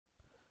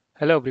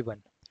Hello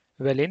everyone.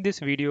 Well, in this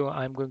video,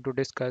 I'm going to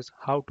discuss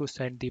how to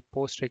send the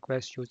post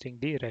request using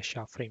the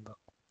RestSharp framework.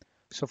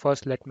 So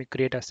first, let me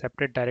create a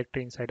separate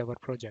directory inside our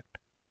project.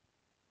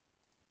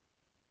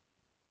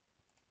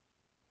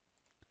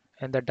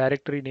 And the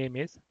directory name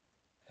is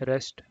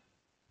REST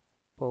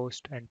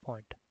post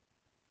endpoint.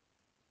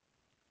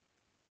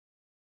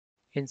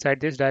 Inside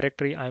this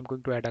directory, I'm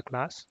going to add a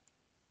class,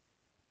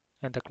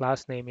 and the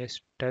class name is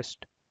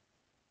test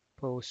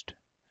post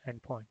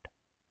endpoint.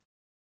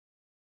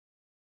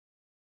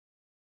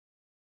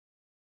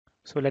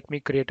 So let me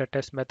create a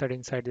test method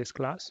inside this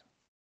class.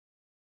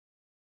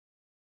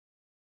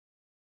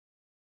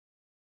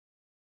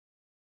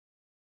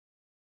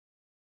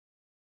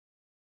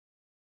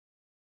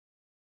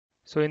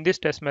 So in this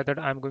test method,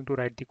 I'm going to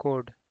write the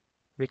code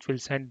which will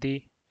send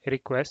the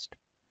request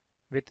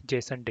with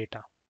JSON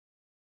data.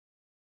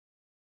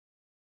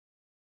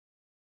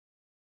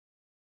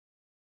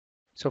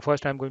 So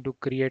first I'm going to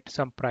create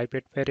some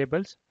private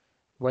variables.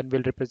 One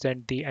will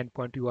represent the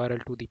endpoint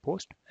URL to the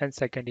post, and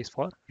second is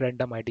for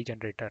random ID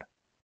generator.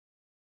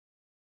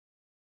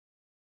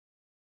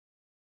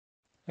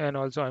 And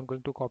also I'm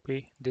going to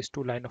copy this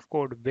two line of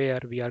code where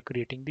we are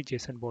creating the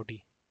JSON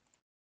body.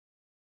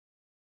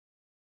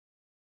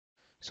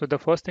 So the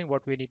first thing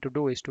what we need to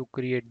do is to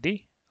create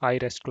the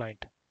iREST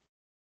client.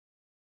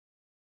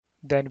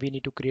 Then we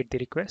need to create the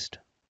request,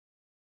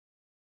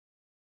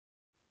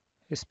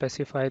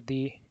 specify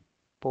the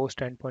post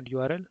endpoint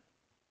URL.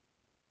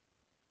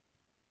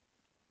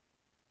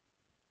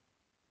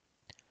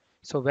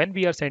 So when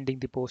we are sending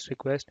the post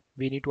request,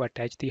 we need to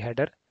attach the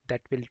header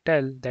that will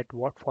tell that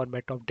what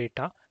format of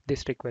data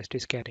this request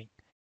is carrying.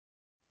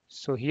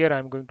 So here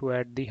I'm going to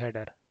add the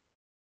header,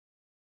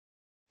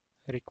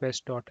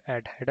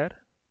 request.add header.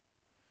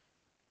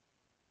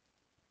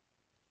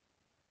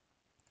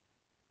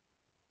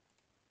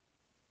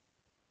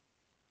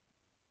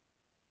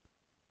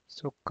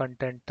 So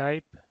content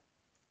type,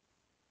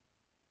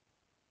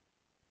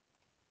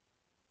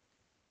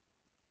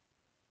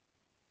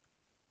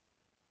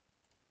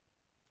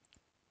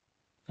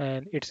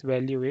 and its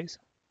value is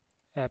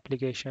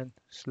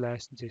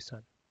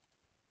application/JSON.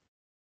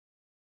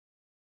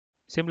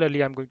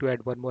 Similarly, I'm going to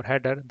add one more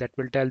header that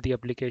will tell the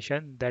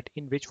application that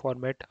in which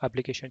format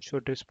application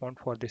should respond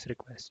for this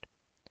request.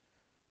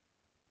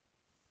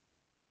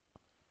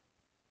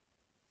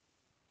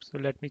 So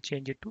let me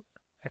change it to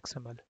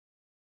XML.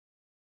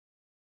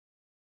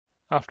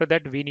 After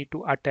that, we need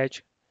to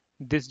attach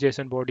this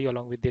JSON body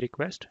along with the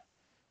request.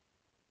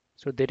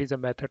 So there is a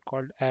method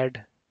called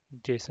add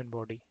JSON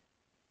body.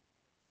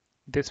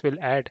 This will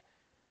add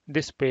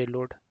this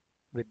payload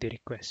with the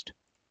request.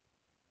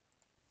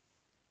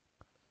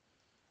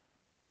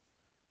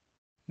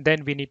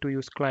 Then we need to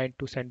use client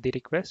to send the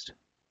request.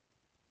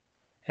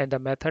 And the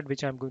method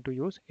which I'm going to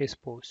use is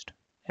post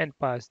and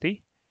pass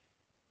the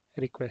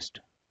request.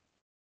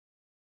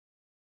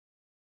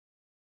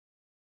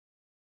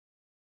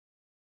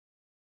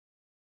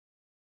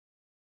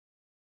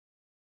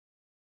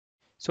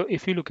 So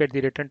if you look at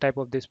the return type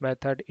of this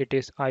method, it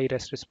is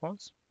iREST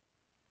response.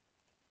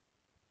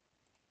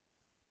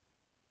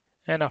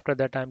 And after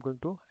that, I'm going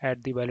to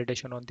add the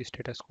validation on the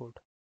status code.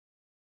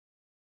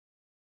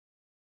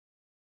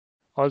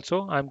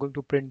 Also, I'm going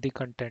to print the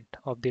content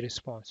of the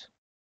response.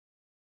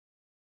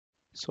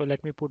 So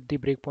let me put the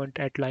breakpoint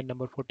at line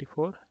number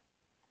 44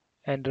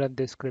 and run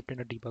this script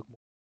in a debug mode.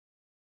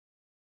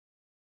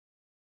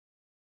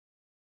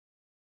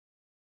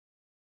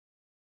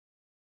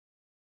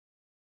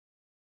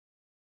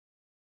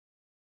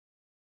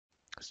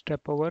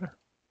 Step over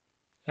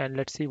and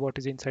let's see what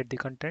is inside the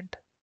content.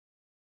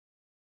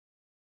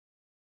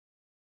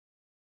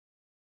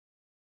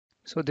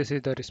 So this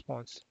is the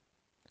response.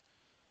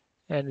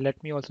 And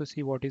let me also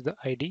see what is the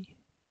ID.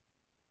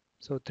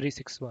 So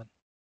 361.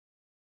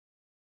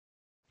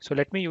 So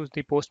let me use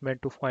the postman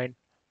to find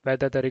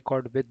whether the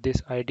record with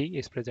this ID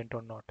is present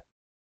or not.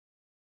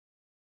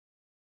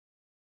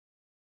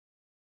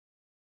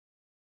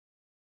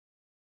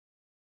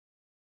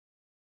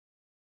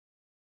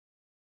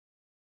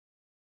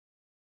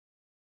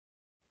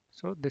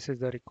 So this is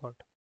the record.